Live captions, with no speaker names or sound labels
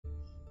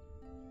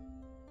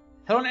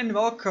Hello and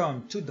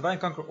welcome to Divine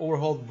Conquer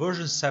Overhauled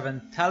version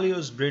 7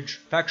 Thalios Bridge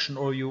faction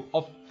overview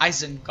of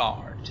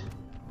Isengard.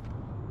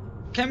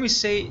 Can we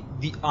say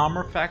the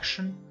armor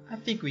faction? I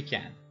think we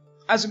can.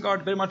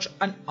 Isengard very much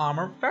an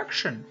armor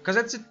faction, because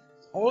that's it,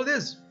 all it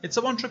is. It's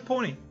a one-trick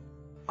pony.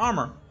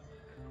 Armor.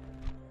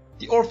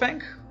 The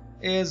Orfang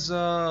is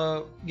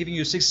giving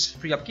you 6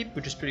 free upkeep,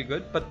 which is pretty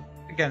good, but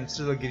again,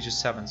 still gives you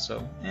 7,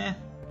 so eh.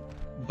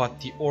 But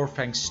the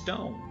Orfang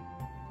Stone,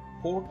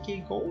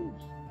 4k gold.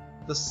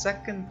 The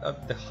second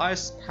the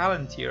highest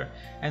talent here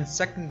and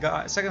second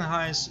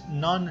highest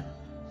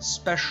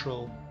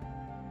non-special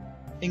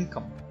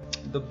income.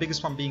 The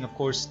biggest one being, of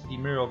course, the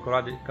Mirror of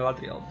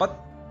Galadriel. But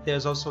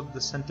there's also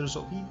the Centers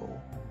of Evil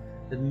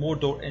that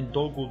Mordor and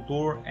Dol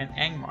Guldur and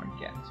Angmar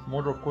get.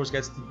 Mordor, of course,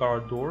 gets the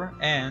Barad-dûr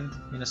and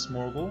Minas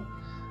Morgul.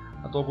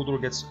 Dol Guldur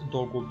gets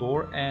Dol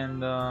Guldur,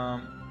 and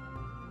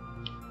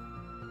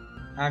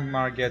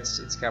Angmar gets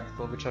its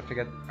capital, which I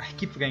forget. I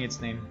keep forgetting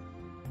its name.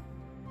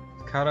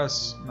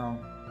 Karas, no.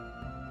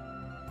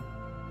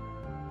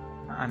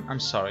 I'm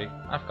sorry,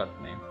 I forgot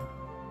the name.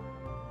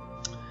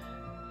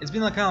 It's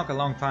been kind of like a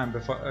long time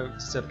before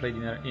since I played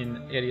in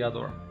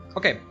Eriador.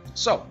 Okay,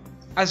 so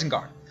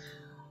Isengard.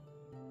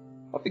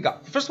 What we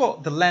got? First of all,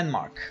 the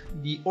landmark.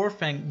 The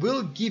Orfang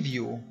will give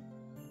you.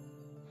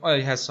 Well,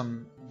 it has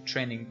some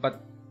training,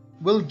 but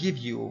will give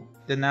you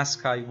the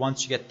Nazca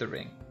once you get the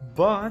ring.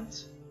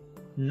 But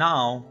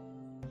now,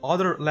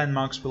 other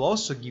landmarks will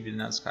also give you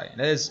the Nazca.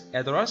 That is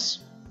Edoras,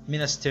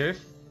 Minas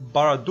Tirith,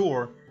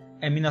 Barad-dûr,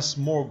 and Minas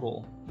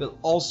Morgul will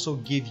also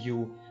give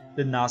you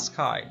the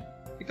Nazca.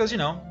 Because, you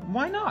know,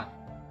 why not?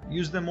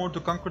 Use them more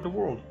to conquer the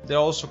world. They're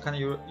also kind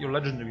of your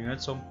legendary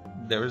unit, so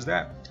there is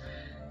that.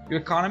 Your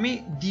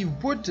economy, the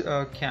wood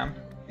camp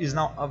is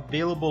now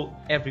available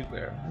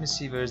everywhere. Let me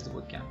see, where is the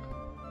wood camp?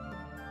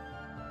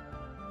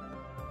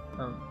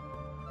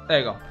 There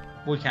you go.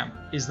 Wood camp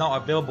is now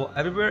available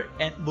everywhere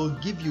and will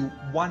give you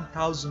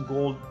 1000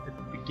 gold at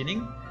the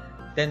beginning,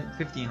 then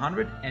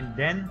 1500, and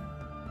then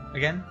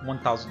again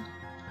 1000.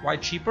 Why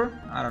cheaper?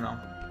 I don't know.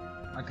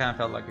 I kind of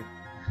felt like it.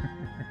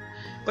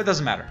 But it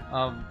doesn't matter.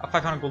 A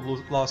 500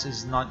 gold loss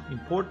is not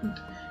important,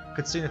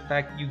 considering the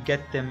fact you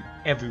get them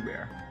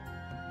everywhere.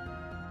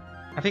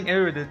 I think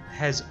everywhere that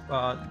has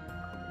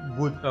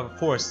wood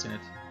forests in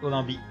it will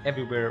now be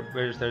everywhere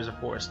where there's a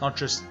forest, not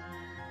just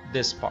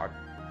this part.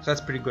 So that's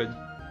pretty good.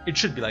 It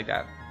should be like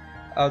that.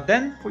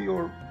 Then for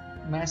your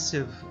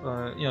massive,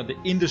 the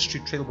industry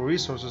tradable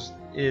resources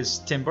is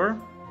timber,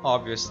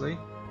 obviously.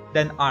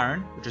 Then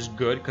iron, which is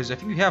good because I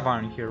think we have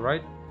iron here,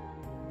 right?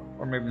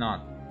 Or maybe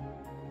not.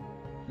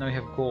 Now we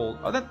have gold.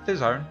 Oh,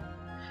 there's iron.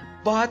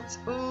 But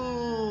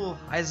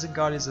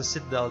Isengard is a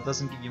citadel. It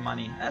doesn't give you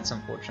money. That's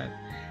unfortunate.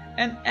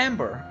 And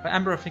amber.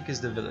 Amber, I think, is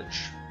the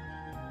village.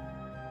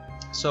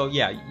 So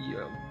yeah,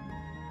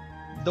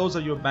 those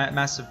are your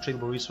massive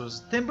tradable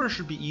resources. Timber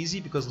should be easy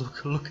because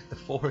look at the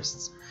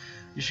forests.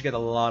 You should get a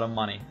lot of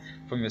money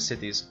from your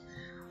cities.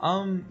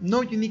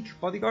 No unique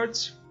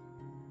bodyguards.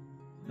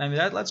 I mean,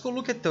 let's go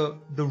look at the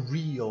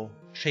real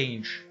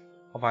change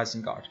of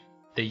Isengard,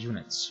 the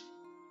units.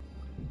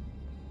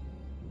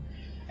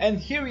 And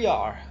here we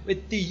are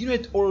with the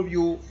unit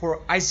overview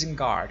for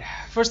Isengard.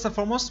 First and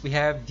foremost, we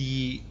have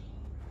the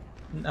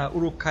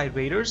Uruk-hai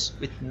Raiders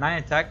with 9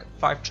 attack,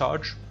 5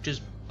 charge, which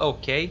is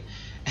okay,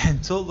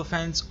 and total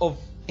defense of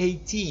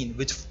 18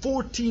 with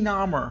 14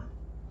 armor.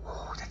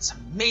 Ooh, that's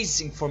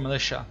amazing for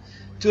militia.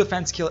 2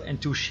 defense skill and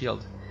 2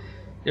 shield.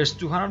 There's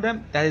 200 of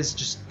them. That is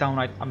just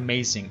downright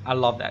amazing. I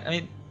love that. I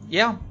mean,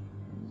 yeah,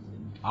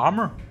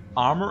 armor.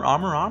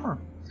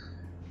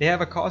 They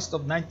have a cost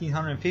of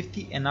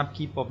 1950 and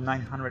upkeep of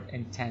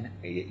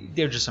 910.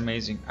 They're just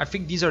amazing. I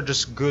think these are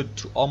just good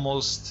to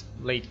almost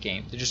late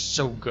game. They're just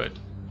so good.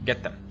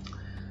 Get them.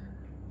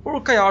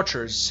 Uruk-hai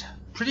Archers.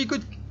 Pretty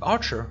good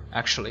archer,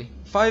 actually.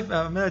 5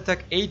 melee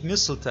attack, 8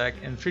 missile attack,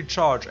 and 3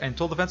 charge, and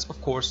total defense,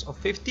 of course, of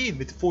 15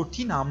 with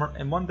 14 armor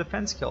and 1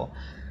 defense skill.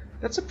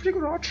 That's a pretty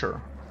good archer.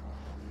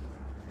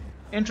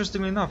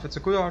 Interestingly enough, it's a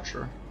good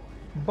archer,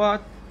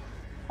 but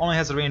only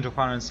has a range of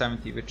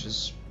 170, which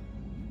is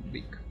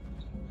weak.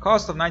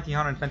 Cost of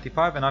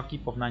 1925 and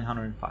upkeep of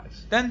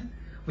 905. Then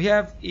we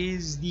have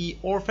is the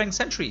Orfang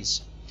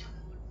Sentries.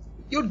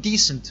 You're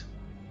decent,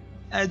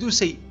 and I do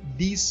say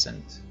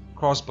decent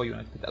crossbow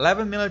unit with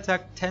 11 melee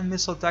attack, 10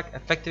 missile attack,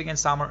 effective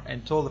against armor,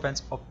 and total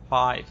defense of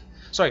 5.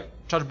 Sorry,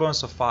 charge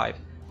bonus of 5.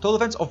 Total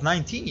defense of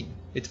 19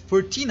 with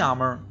 13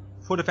 armor,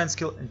 4 defense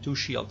skill, and 2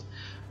 shield.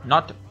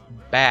 Not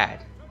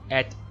bad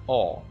at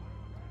all.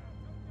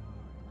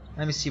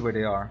 Let me see where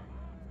they are,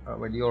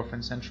 where the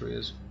Orphan Sentry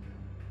is.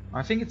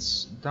 I think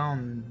it's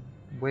down,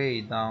 way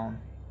down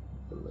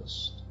the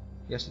list.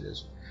 Yes, it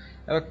is.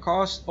 At a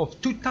cost of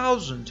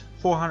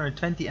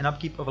 2,420 and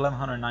upkeep of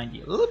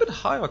 1,190. A little bit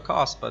higher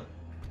cost, but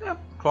yeah,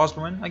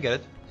 crossbowmen, I get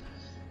it.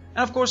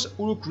 And of course,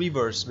 Uruk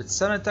Reavers with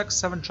 7 attack,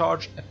 7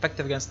 charge,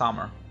 effective against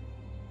armor.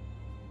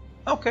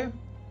 Okay,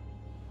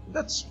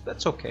 that's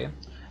okay.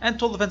 And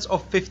total defense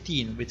of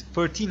 15 with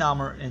 13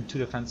 armor and 2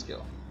 defense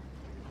skill.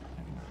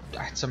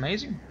 That's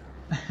amazing.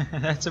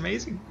 That's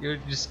amazing.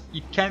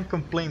 You can't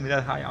complain with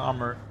that high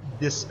armor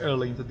this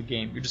early into the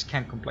game. You just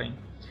can't complain.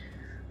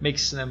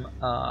 Makes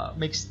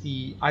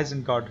the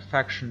Isengard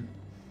faction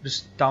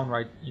just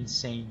downright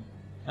insane,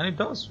 and it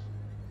does.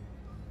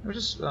 Let me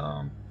just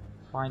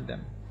find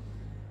them.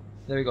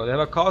 There we go. They have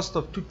a cost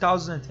of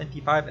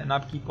 2025 and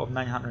upkeep of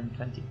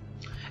 920.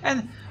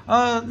 And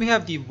we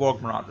have the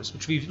Warg Marauders,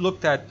 which we've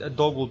looked at a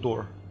Doggle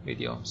Door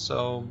video,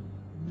 so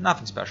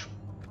nothing special,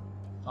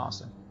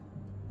 honestly.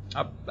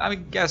 I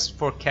guess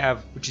for Cav,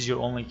 which is your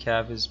only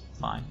Cav, is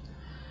fine.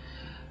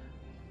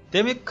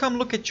 Then we come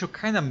look at your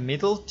kind of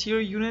middle tier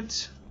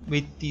unit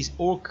with these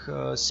Orc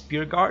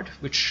Spear Guard,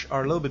 which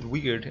are a little bit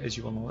weird, as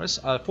you will notice.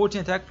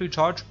 14 attack, 3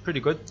 charge, pretty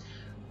good.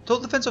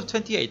 Total defense of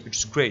 28, which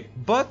is great,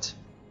 but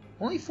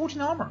only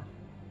 14 armor.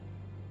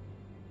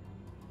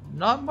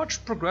 Not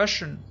much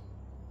progression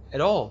at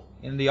all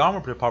in the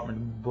armor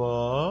department,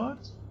 but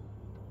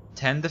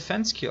 10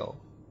 defense skill.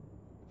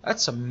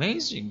 That's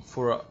amazing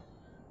for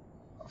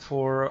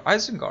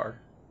Isengard.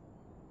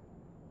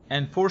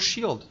 And 4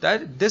 shield.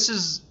 This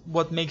is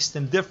what makes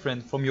them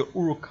different from your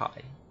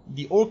Uruk-hai.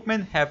 The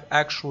Orcmen have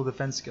actual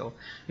defense skill,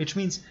 which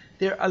means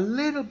they're a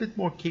little bit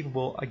more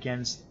capable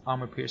against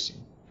armor piercing.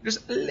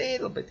 Just a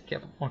little bit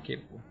more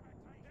capable.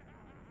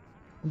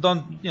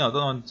 Don't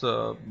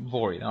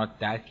worry, they're not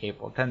that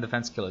capable. 10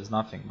 defense skill is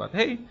nothing, but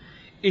hey,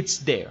 it's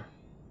there.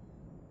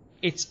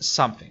 It's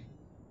something.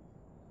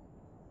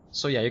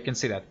 So yeah, you can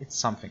see that it's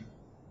something.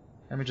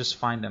 Let me just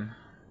find them.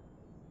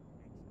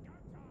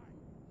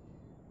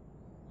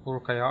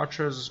 Uruk-hai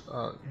archers,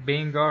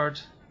 Vanguard,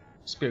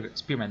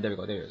 Spearman. There we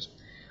go. There it is.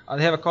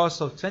 They have a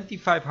cost of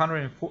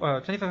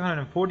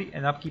 2540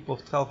 and upkeep of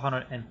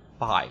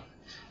 1205.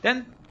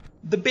 Then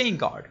the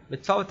Vanguard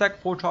with 12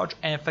 attack, 4 charge,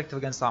 and effective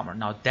against armor.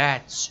 Now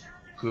that's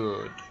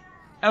good.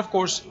 And of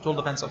course, total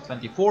defense of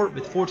 24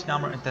 with 14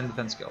 armor and 10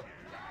 defense skill.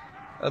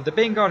 The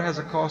Vanguard has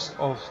a cost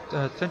of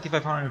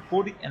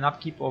 2540 and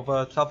upkeep of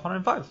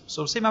 1205.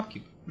 So same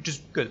upkeep, which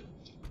is good.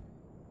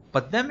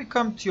 But then we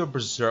come to your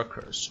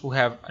Berserkers, who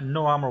have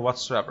no armor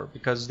whatsoever,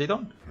 because they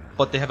don't.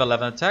 But they have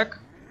 11 attack,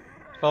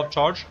 12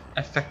 charge,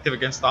 effective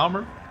against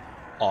armor,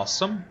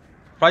 awesome.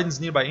 Frightens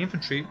nearby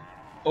infantry,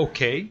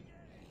 okay.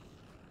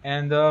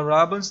 And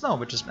reliable snow,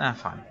 which is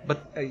fine.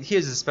 But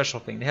here's the special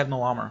thing, they have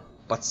no armor.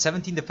 But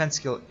 17 defense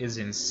skill is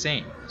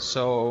insane.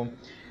 So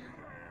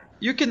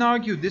you can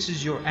argue this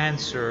is your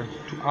answer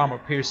to armor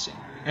piercing.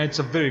 And it's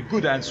a very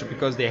good answer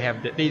because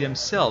they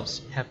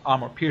themselves have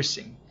armor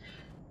piercing.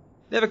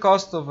 They have a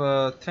cost of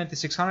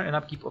 2600 and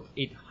upkeep of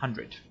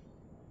 800.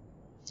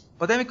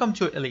 But then we come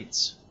to your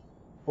elites,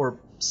 or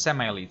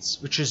semi-elites,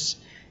 which is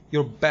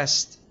your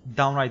best,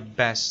 downright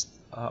best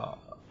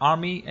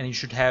army, and you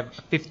should have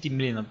 50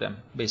 million of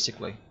them,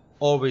 basically.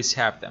 Always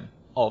have them,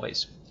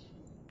 always.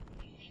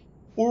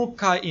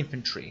 Uruk-hai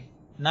infantry,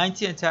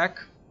 19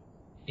 attack,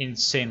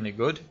 insanely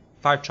good.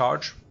 5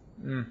 charge,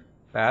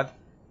 bad.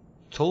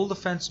 Total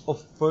defense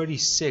of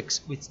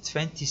 36 with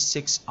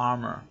 26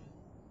 armor.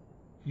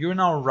 You're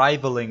now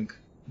rivaling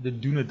the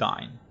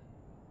Dunedain.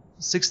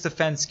 6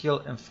 defense skill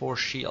and 4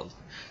 shield.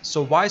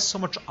 So why so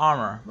much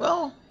armor?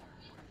 Well,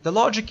 the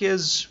logic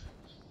is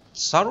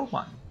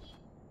Saruman.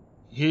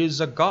 He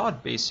is a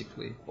god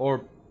basically,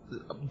 or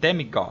a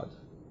demigod.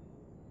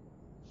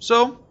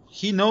 So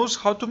he knows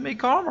how to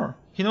make armor.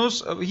 He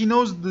knows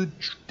the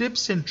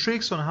tips and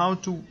tricks on how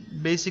to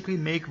basically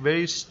make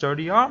very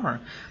sturdy armor.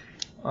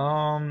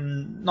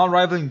 Not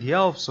rivaling the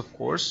elves, of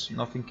course.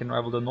 Nothing can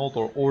rival the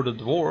Noldor or the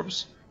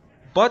dwarves.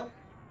 But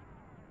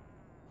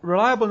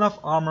reliable enough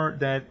armor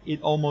that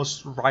it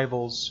almost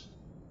rivals.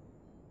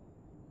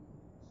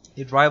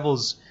 It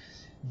rivals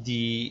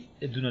the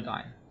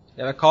Dunedain.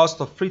 They have a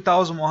cost of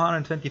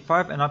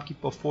 3,125 and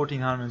upkeep of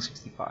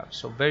 1,465.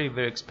 So very,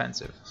 very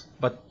expensive.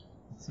 But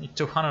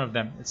 200 of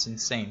them, it's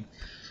insane.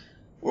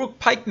 Uruk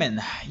Pikemen,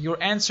 your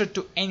answer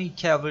to any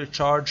cavalry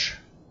charge.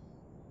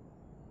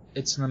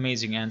 It's an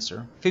amazing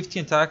answer.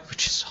 15 attack,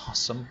 which is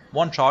awesome.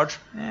 1 charge,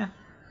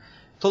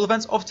 Total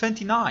defense of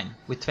 29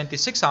 with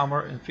 26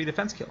 armor and 3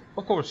 defense skill.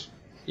 Of course,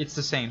 it's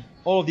the same.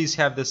 All of these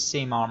have the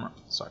same armor.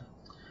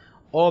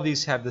 All of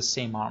these have the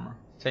same armor.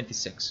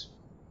 26.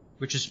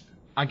 Which is,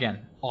 again,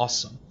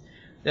 awesome.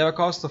 They have a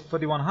cost of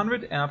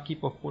 3,100 and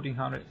upkeep of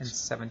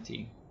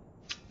 1,470.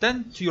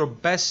 Then to your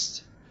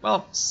best,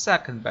 well,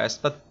 second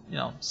best, but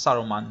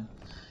Saruman.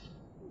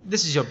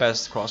 This is your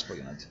best crossbow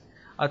unit.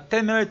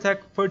 10 melee attack,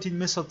 13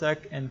 missile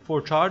attack, and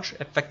 4 charge,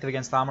 effective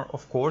against armor,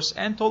 of course,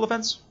 and total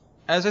defense,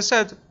 as I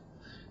said,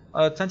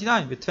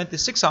 29 with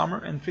 26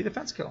 armor and 3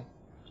 defense skill.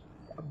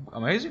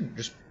 Amazing.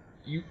 Just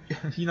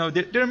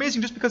they're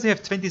amazing just because they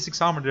have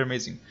 26 armor. They're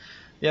amazing.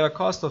 They have a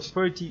cost of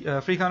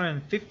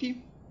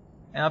 350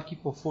 and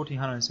upkeep of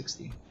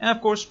 1,460. And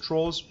of course,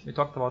 trolls. We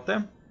talked about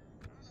them.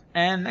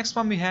 And next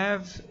one we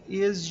have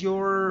is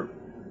your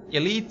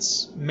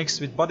elites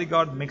mixed with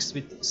bodyguard mixed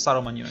with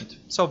Saruman unit.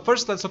 So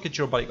first let's look at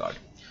your bodyguard.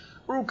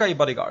 Uruk-hai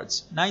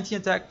bodyguards, 19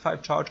 attack,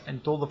 5 charge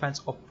and total defense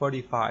of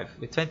 35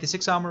 with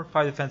 26 armor,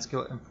 5 defense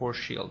skill and 4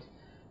 shield.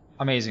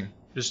 Amazing.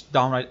 Just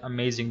downright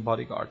amazing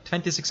bodyguard.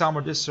 26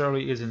 armor this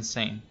early is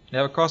insane. They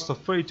have a cost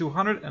of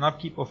 3200 and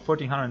upkeep of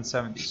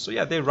 1470. So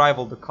yeah, they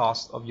rival the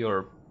cost of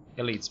your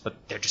elites, but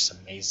they're just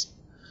amazing.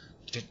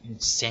 They're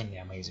insanely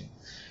amazing.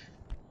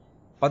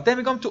 But then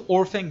we come to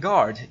Orphan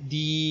Guard,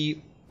 the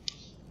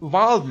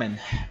wildmen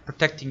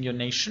protecting your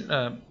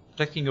nation,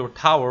 protecting your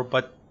tower,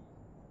 but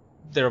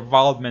they're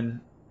wildmen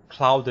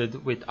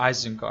clouded with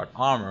Isengard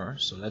armor,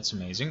 so that's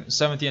amazing.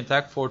 17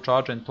 attack, 4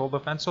 charge, and 12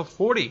 defense, so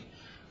 40.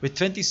 With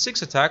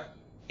 26 attack,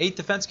 8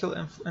 defense skill,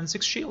 and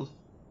 6 shield.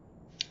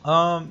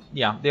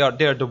 Yeah,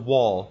 they're the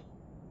wall.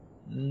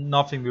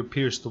 Nothing will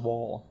pierce the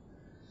wall,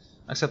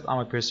 except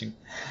armor piercing.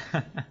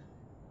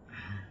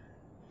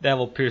 That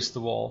will pierce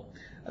the wall.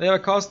 They have a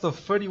cost of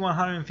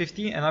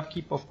 3150 and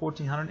upkeep of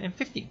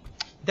 1450.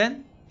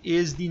 Then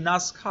is the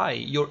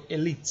Nazkai, your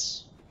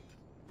elites.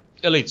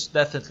 Elites,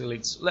 definitely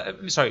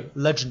elites. Sorry,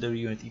 legendary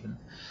unit even.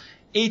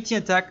 18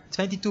 attack,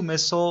 22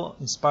 missile,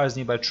 inspires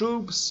nearby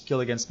troops, skill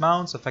against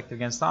mounts, effective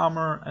against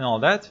armor, and all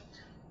that.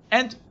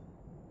 And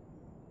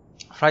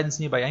frightens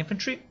nearby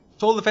infantry.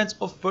 Total defense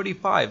of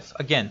 35.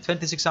 Again,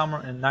 26 armor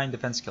and 9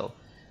 defense skill.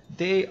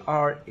 They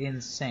are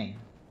insane.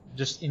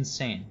 Just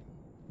insane.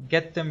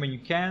 Get them when you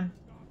can.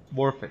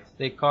 Worth it.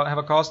 They have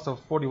a cost of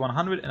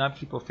 4100 and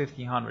upkeep of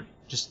 1500.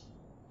 Just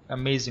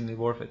amazingly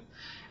worth it.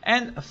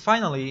 And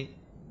finally,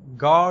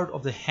 Guard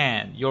of the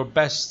Hand, your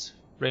best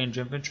range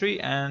infantry,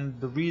 and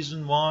the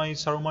reason why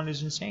Saruman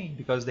is insane,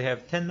 because they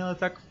have 10 melee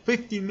attack,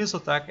 15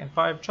 missile attack, and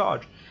 5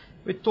 charge,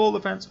 with total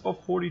defense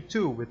of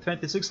 42, with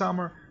 26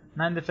 armor,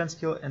 9 defense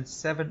skill, and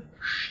 7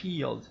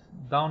 shield.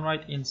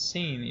 Downright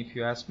insane, if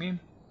you ask me.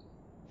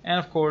 And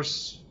of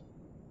course,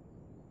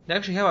 they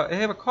actually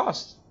have a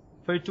cost.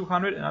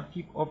 3200 and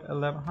upkeep of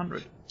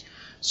 1100.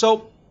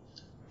 So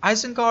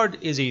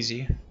Isengard is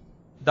easy,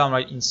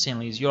 downright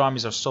insanely easy. Your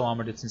armies are so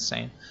armored, it's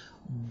insane.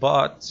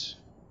 But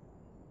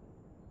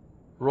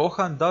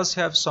Rohan does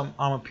have some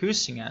armor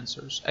piercing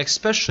answers,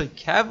 especially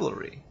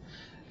cavalry.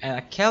 And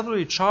a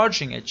cavalry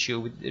charging at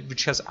you,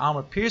 which has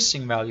armor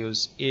piercing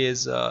values,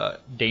 is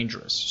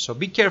dangerous. So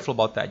be careful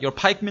about that. Your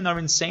pikemen are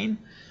insane.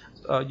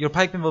 Your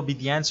pikemen will be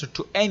the answer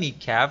to any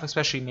cav,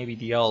 especially maybe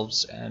the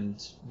elves and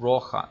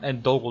Rohan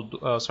and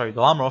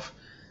Dolamrov,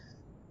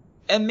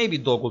 and maybe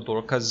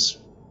Doguldor, because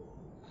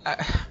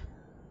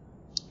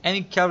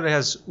any cav that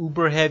has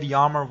uber heavy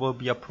armor will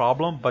be a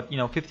problem. But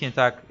 15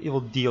 attack, it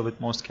will deal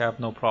with most cav,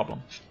 no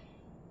problem.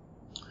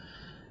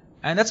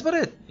 And that's about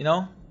it.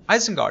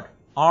 Isengard,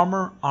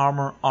 armor,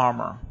 armor,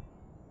 armor.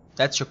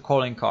 That's your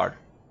calling card,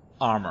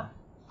 armor.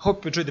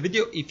 Hope you enjoyed the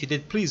video. If you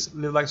did, please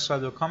leave a like,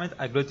 subscribe, or comment.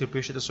 I greatly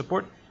appreciate the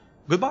support.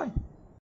 Goodbye.